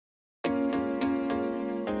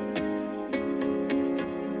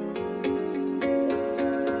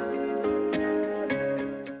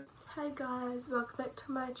guys, welcome back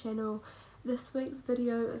to my channel. This week's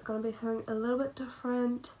video is going to be something a little bit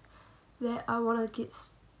different, that I want to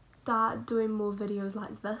start doing more videos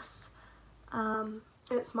like this.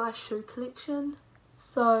 It's my shoe collection.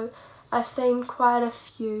 So I've seen quite a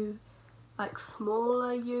few like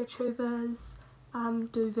smaller YouTubers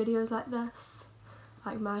do videos like this,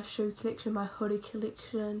 like my shoe collection, my hoodie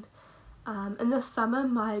collection. In the summer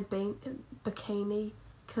my bikini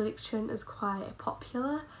collection is quite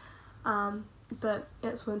popular, but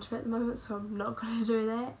it's winter at the moment, so I'm not going to do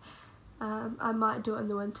that. I might do it in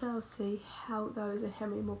the winter. I'll see how it goes and how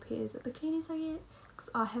many more pairs of bikinis I get, because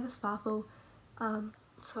I have a sparkle,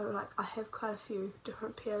 so like I have quite a few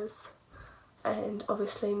different pairs, and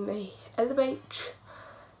obviously me at the beach.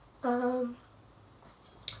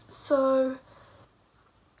 So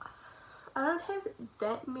I don't have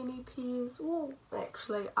that many pairs. Well,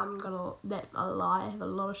 actually, that's a lie. I have a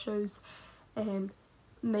lot of shoes, and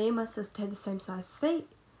me and my sister have the same size feet,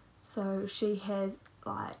 so she has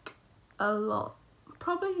like a lot. We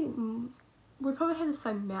probably have the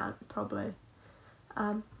same amount, probably.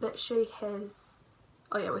 But she has,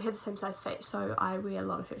 oh yeah, we have the same size feet, so I wear a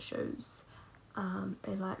lot of her shoes, and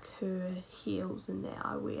like her heels and that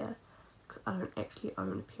I wear, because I don't actually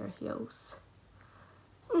own a pair of heels.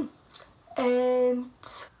 And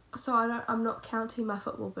so I'm not counting my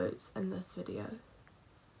football boots in this video,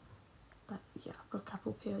 but yeah, I've got a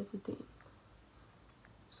couple pairs of them.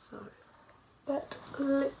 So, but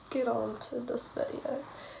let's get on to this video.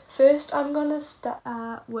 First I'm gonna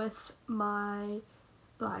start with my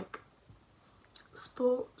like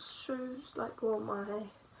sports shoes, like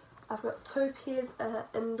I've got two pairs of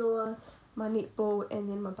indoor, my netball and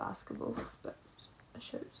then my basketball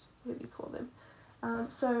shoes, whatever you call them.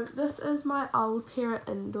 So this is my old pair of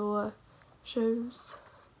indoor shoes.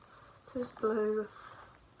 So it's blue with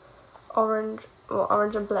orange, or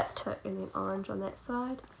orange and black tick, and then orange on that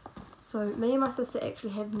side. So me and my sister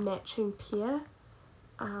actually have matching pair.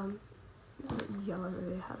 There's a bit yellow over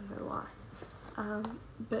there, I don't know why.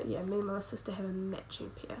 But yeah, me and my sister have a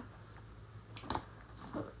matching pair.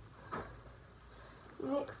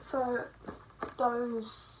 So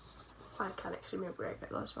those, I can't actually remember where I got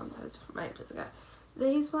those from ages ago.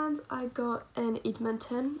 These ones I got in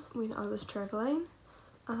Edmonton when I was travelling.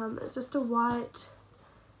 It's just a white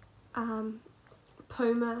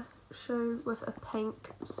Puma shoe with a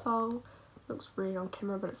pink sole. Looks red on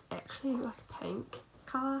camera, but it's actually like a pink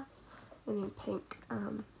colour. And then pink,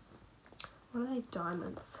 what are they,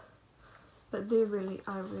 diamonds? But they really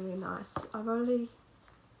are really nice. I don't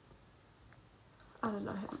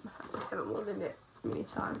know, I haven't worn them that many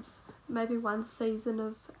times. Maybe one season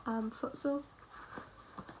of futsal.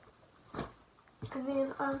 And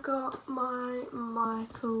then I've got my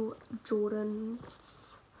Michael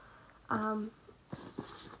Jordans, yeah,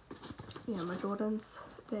 my Jordans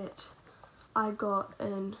that I got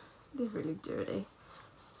in, they're really dirty.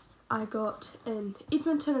 I got in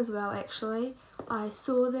Edmonton as well, actually. I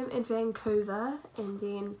saw them in Vancouver and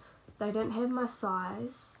then they didn't have my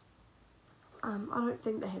size. I don't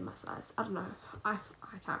think they had my size, I don't know, I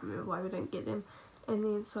can't remember why we didn't get them. And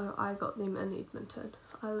then so I got them in Edmonton.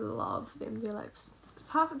 I love them. They're like,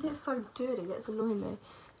 apart from that's so dirty, that's annoying me.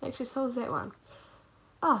 Actually, so is that one.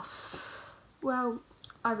 Oh, well,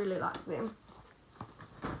 I really like them.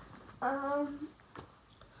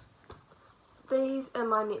 These are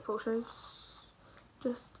my netball shoes.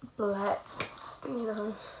 Just black, you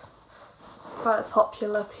know, quite a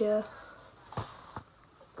popular pair.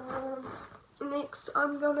 Next,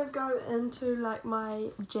 I'm gonna go into like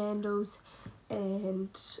my jandals,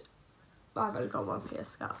 and I've only got one pair of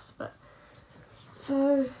scarves, but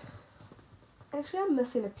so actually I'm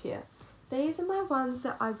missing a pair. These are my ones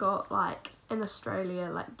that I got like in Australia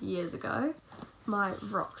like years ago. My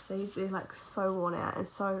Roxy's, they're like so worn out and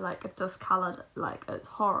so like discoloured, like it's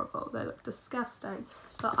horrible, they look disgusting,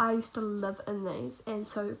 but I used to live in these, and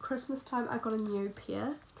so Christmas time I got a new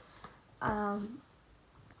pair,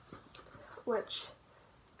 which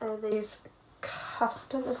are these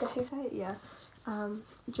custom, is that how you say it? Yeah.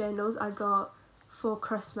 Jandals I got for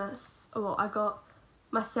Christmas. Well, I got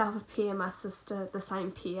myself a pair, my sister the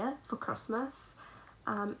same pair for Christmas,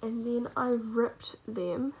 and then I ripped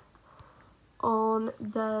them on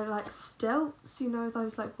the like stilts, you know,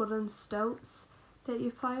 those like wooden stilts that you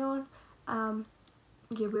play on.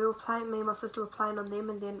 Yeah, we were playing, me and my sister were playing on them,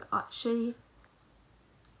 and then I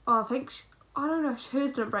don't know,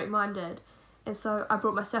 hers didn't break, mine did. And so I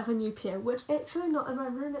brought myself a new pair, which actually not in my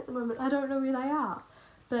room at the moment. I don't know where they are.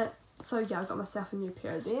 But, so yeah, I got myself a new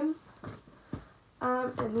pair of them.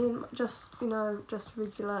 And then just, you know, just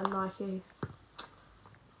regular Nike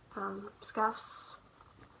scarves.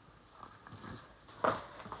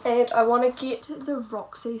 And I want to get the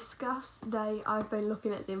Roxy scuffs. I've been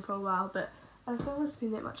looking at them for a while, but I just don't want to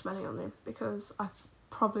spend that much money on them because I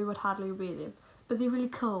probably would hardly wear them. But they're really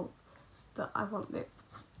cool. But I want them.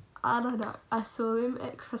 I don't know. I saw them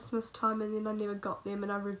at Christmas time and then I never got them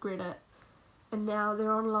and I regret it. And now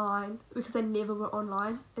they're online because they never were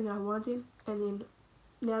online, and then I wanted them, and then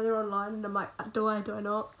now they're online and I'm like, do I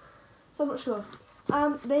not? So I'm not sure.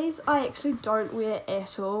 These I actually don't wear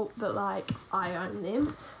at all, but like I own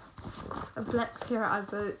them. A black pair of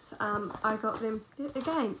Ugg boots. I got them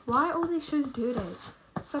again. Why are all these shoes dirty?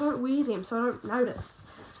 Because I don't wear them, so I don't notice.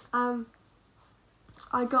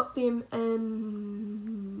 I got them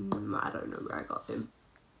in, I don't know where I got them.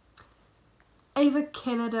 Either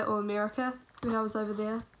Canada or America when I was over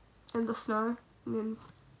there in the snow and then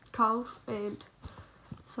cold, and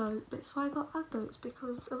so that's why I got Ugg boots,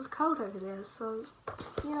 because it was cold over there, so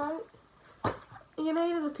you know, you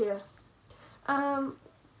needed a pair.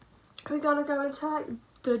 We're gonna go into like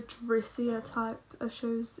the dressier type of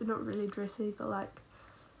shoes. They're not really dressy, but like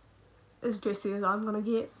as dressy as I'm gonna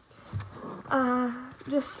get.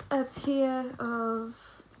 Just a pair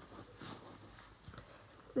of,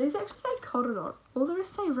 these actually say Cotton On, all the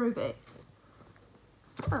rest say Ruby.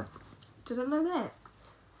 Oh, didn't know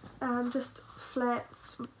that. Just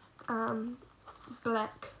flats,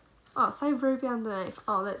 black, oh, say Ruby underneath.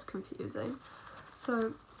 Oh, that's confusing.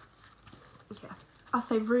 So yeah, I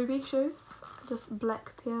say Ruby shoes, just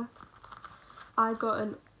black pair. I got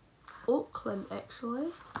in Auckland actually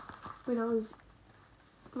when I was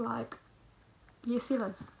like year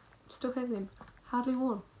 7. Still have them. Hardly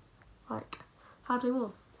worn. Like, hardly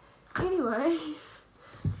worn. Anyway,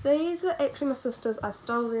 these were actually my sister's. I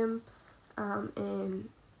stole them, and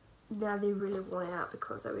now they're really worn out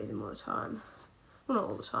because I wear them all the time. Well, not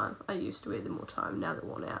all the time. I used to wear them all the time. Now they're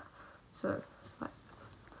worn out. So, like,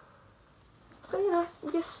 but you know,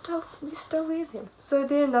 you still wear them. So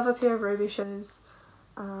they're another pair of Ruby shoes.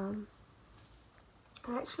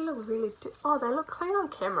 They actually look really oh, they look clean on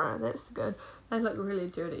camera. That's good. They look really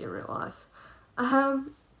dirty in real life.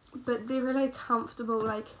 But they're really comfortable.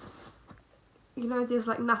 Like, you know, there's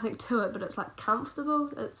like nothing to it, but it's like comfortable.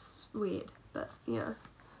 It's weird, but you know,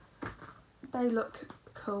 they look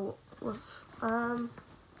cool with.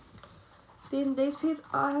 Then these pairs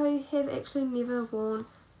I have actually never worn.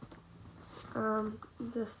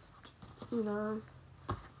 Just, you know,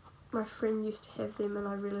 my friend used to have them and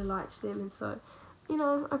I really liked them, and so, you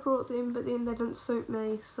know, I brought them, but then they didn't suit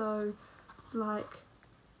me, so like,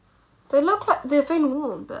 they look like they've been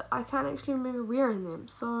worn, but I can't actually remember wearing them,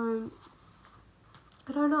 so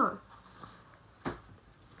I don't know.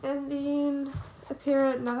 And then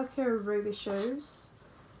another pair of Ruby shoes.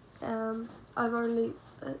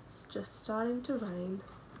 It's just starting to rain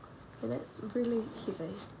and it's really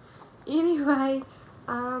heavy. Anyway,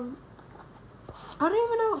 I don't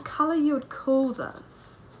even know what colour you would call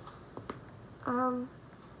this.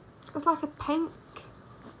 It's like a pink,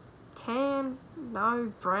 tan,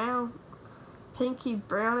 no, brown, pinky,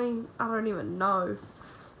 brownie, I don't even know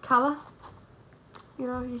colour. You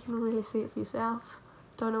know, you can really see it for yourself.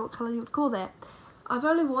 Don't know what colour you would call that. I've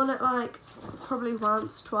only worn it like probably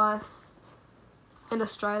once, twice in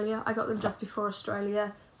Australia. I got them just before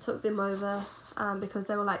Australia, took them over because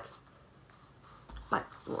they were like,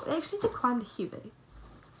 well, actually they're kind of heavy,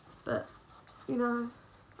 but you know,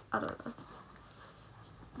 I don't know.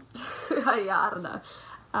 Yeah, I don't know.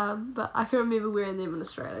 But I can remember wearing them in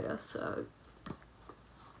Australia, so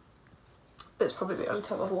that's probably the only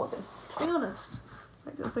time I've worn them, to be honest.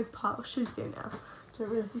 Like a big pile of shoes there now. Don't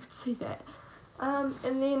realise you can see that.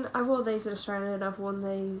 And then I wore these in Australia, and I've worn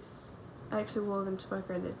these, I actually wore them to my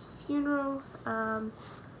granddad's funeral.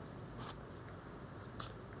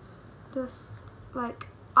 Just like,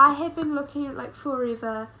 I had been looking like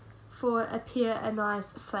forever for a pair of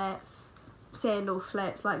nice flats, sandal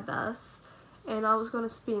flats like this, and I was going to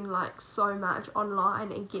spend like so much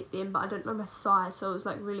online and get them, but I didn't know my size, so it was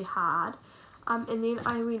like really hard. And then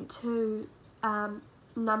I went to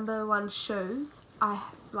Number One Shoes. I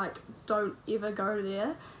like don't ever go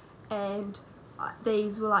there, and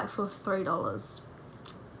these were like for $3,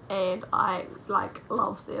 and I like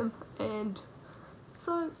love them, and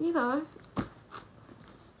so, you know,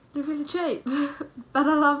 they're really cheap, but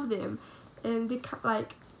I love them, and they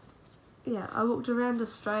like, yeah, I walked around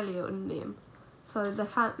Australia in them, so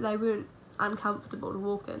they weren't uncomfortable to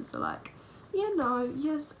walk in, so like, you know,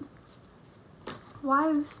 yes,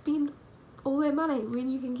 why spend all that money when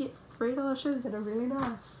you can get $3 shoes that are really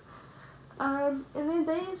nice? And then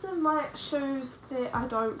these are my shoes that I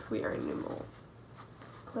don't wear anymore,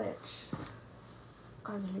 which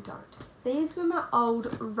I really don't. These were my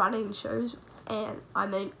old running shoes, and I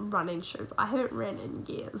mean running shoes. I haven't ran in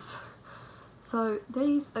years. So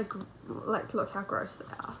these are like, look how gross they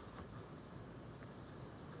are.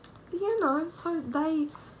 You know, so they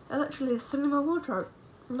are literally sitting in my wardrobe,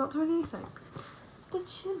 not doing anything.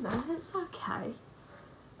 But you know, it's okay.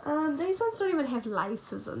 These ones don't even have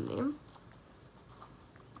laces in them.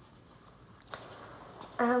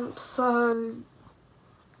 So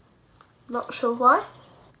not sure why.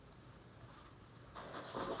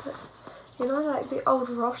 But, you know, like the old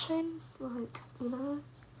Roches, like, you know,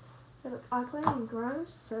 they look ugly and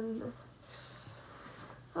gross, and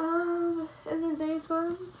then these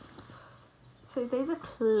ones, see, these are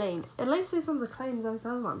clean. At least these ones are clean, those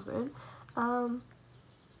other ones weren't. I'm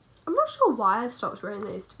not sure why I stopped wearing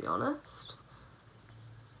these, to be honest.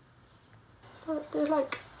 But they're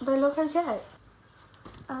like, they look okay.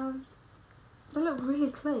 They look really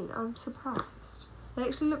clean. I'm surprised. They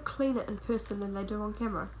actually look cleaner in person than they do on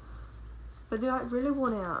camera. But they're like really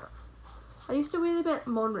worn out. I used to wear them at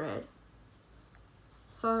Monrad.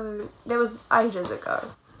 So that was ages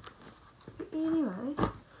ago. But anyway.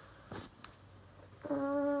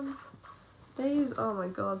 These, oh my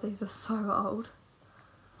god, these are so old.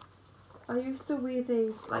 I used to wear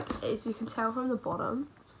these, like, as you can tell from the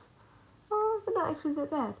bottoms. Oh, they're not actually that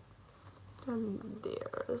bad.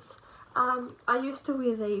 There's. I used to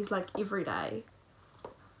wear these like every day.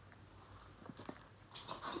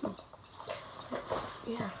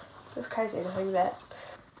 It's crazy to think that.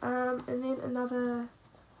 And then another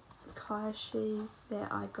Kaishis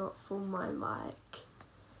that I got for my like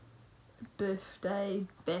birthday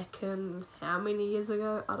back in how many years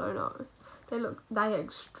ago? I don't know. They are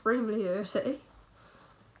extremely dirty.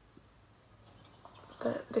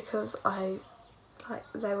 But because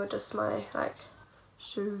they were just my like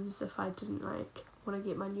shoes, if I didn't like want to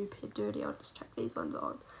get my new pair dirty, I'll just chuck these ones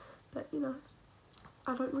on. But you know,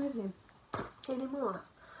 I don't wear them anymore.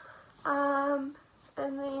 And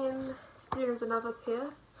then there is another pair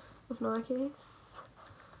of Nikes.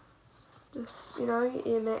 Just, you know,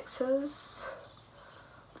 Air Maxes.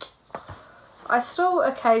 I still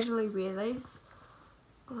occasionally wear these.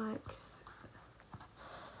 Like,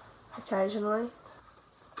 occasionally.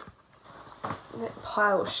 That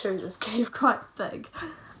pile of shoes is getting quite big.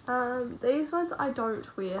 These ones I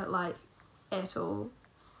don't wear, like, at all.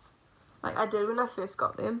 Like, I did when I first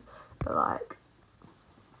got them, but, like,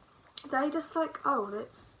 they just, like, oh,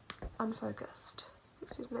 that's unfocused.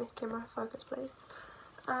 Excuse me, camera, focus, please.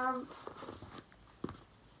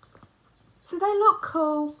 So they look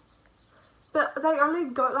cool, but they only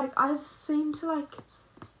got, like, I seem to, like,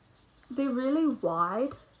 they're really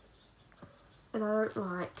wide, and I don't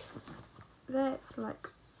like that, so, like,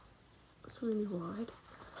 it's really wide.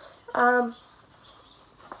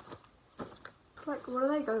 Like, what do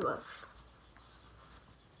they go with?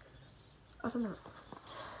 I don't know.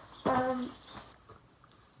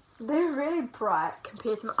 They're really bright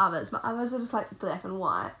compared to my others. My others are just like black and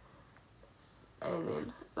white, and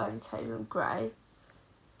then like occasional grey,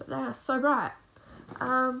 but they are so bright.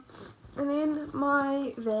 And then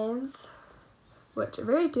my Vans, which are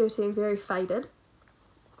very dirty and very faded.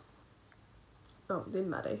 Oh, they're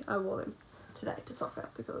muddy. I wore them today to soccer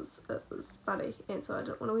because it was muddy, and so I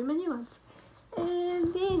didn't want to wear my new ones.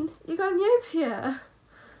 And then you got a new pair.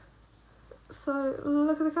 So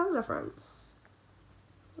look at the colour difference.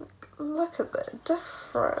 Like, look at the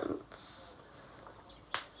difference.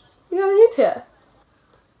 You got a new pair.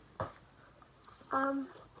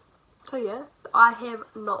 So yeah, I have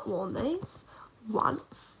not worn these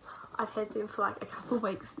once. I've had them for like a couple of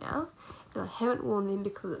weeks now, and I haven't worn them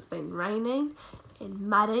because it's been raining and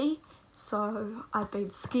muddy, so I've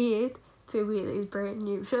been scared to wear these brand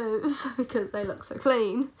new shoes because they look so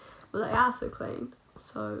clean. Well, they are so clean,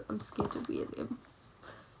 so I'm scared to wear them.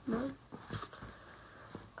 No.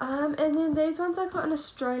 And then these ones I got in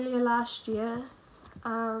Australia last year.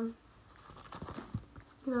 You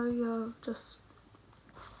know, you're just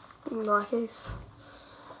Nikes.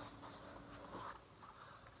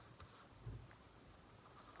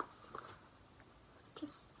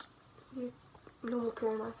 Just your normal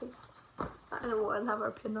pair of Nikes. I don't want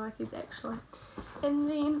another pair of Nikes actually. And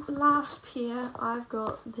then last pair, I've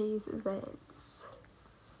got these Vans.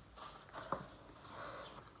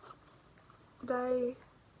 They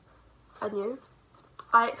are new.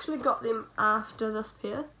 I actually got them after this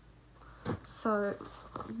pair, so,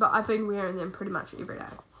 but I've been wearing them pretty much every day.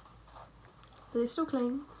 But they're still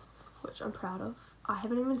clean, which I'm proud of. I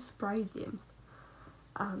haven't even sprayed them,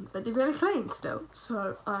 but they're really clean still,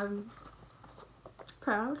 so I'm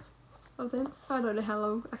proud of them. I don't know how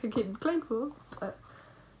long I can keep them clean for, but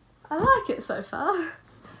I like it so far.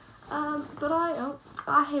 But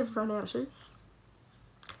I have run out of shoes.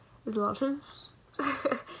 There's a lot of shoes.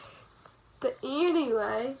 But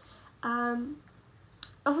anyway,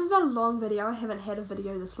 this is a long video. I haven't had a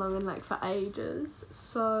video this long in like for ages.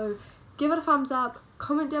 So give it a thumbs up,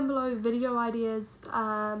 comment down below video ideas,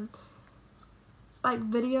 like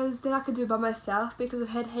videos that I could do by myself, because I've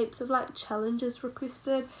had heaps of like challenges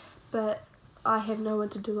requested, but I have no one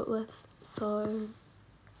to do it with. So,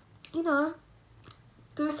 you know,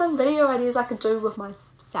 do some video ideas I could do with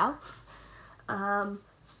myself.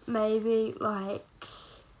 Maybe like,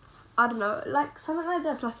 I don't know, like something like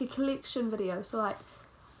this, like a collection video. So like,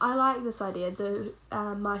 I like this idea, the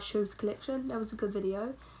my shoes collection. That was a good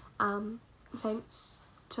video. Thanks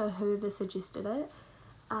to whoever suggested it.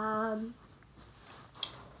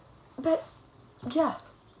 But yeah,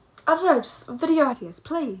 I don't know, just video ideas,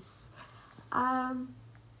 please.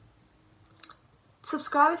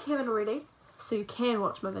 Subscribe if you haven't already, so you can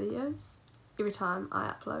watch my videos every time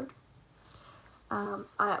I upload. I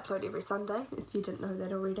upload every Sunday, if you didn't know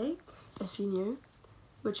that already. If you knew,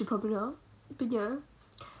 which you probably not, but yeah.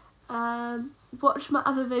 Watch my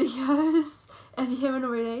other videos if you haven't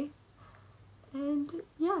already. And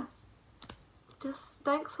yeah, just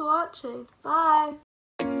thanks for watching. Bye!